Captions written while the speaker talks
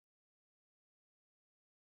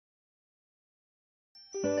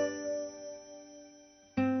Hi,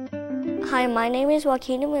 my name is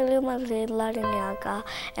Joaquín Larrañaga,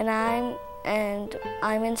 and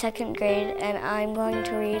I'm in second grade, and I'm going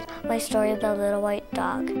to read my story, The Little White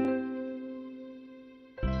Dog.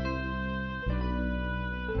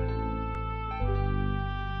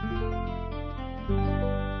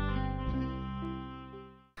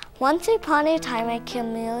 Once upon a time, a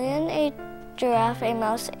chameleon, a giraffe, a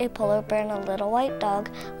mouse, a polar bear, and a little white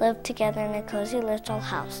dog lived together in a cozy little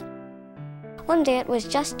house. One day it was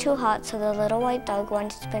just too hot, so the little white dog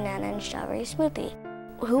wanted banana and strawberry smoothie.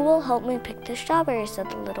 "Who will help me pick the strawberries?"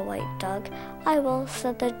 said the little white dog. "I will,"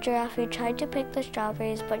 said the giraffe, who tried to pick the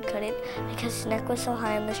strawberries but couldn't because his neck was so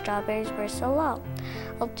high and the strawberries were so low.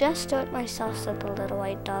 "I'll just do it myself," said the little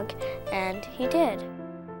white dog, and he did.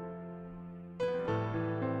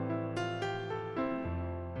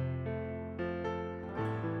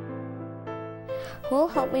 "Who will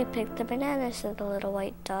help me pick the bananas?" said the little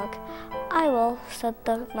white dog. "I will," said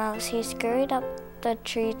the mouse. He scurried up the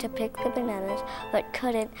tree to pick the bananas, but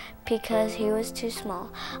couldn't because he was too small.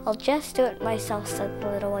 "I'll just do it myself," said the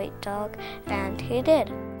little white dog, and he did.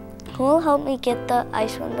 "Who will help me get the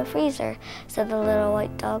ice from the freezer?" said the little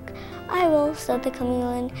white dog. "I will," said the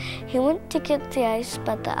chameleon. He went to get the ice,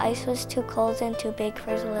 but the ice was too cold and too big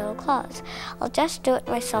for his little claws. "I'll just do it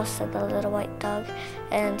myself," said the little white dog,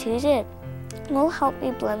 and he did. "Who will help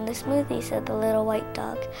me blend the smoothie?" said the little white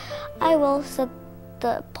dog. "I will," said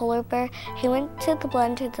the polar bear. He went to the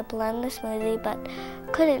blender to blend the smoothie, but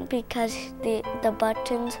couldn't because the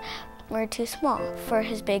buttons were too small for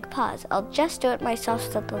his big paws. "I'll just do it myself,"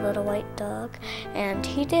 said the little white dog, and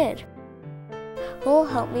he did. "Who will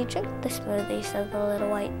help me drink the smoothie?" said the little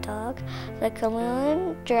white dog. The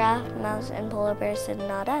chameleon, giraffe, mouse, and polar bear said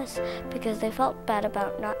not us, because they felt bad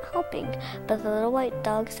about not helping. But the little white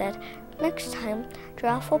dog said, "Next time,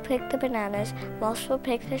 giraffe will pick the bananas, mouse will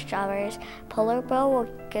pick the strawberries, polar bear will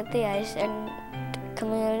get the ice, and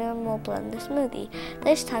chameleon will blend the smoothie.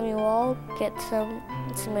 This time you all get some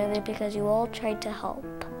smoothie because you all tried to help."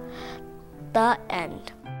 The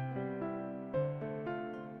end.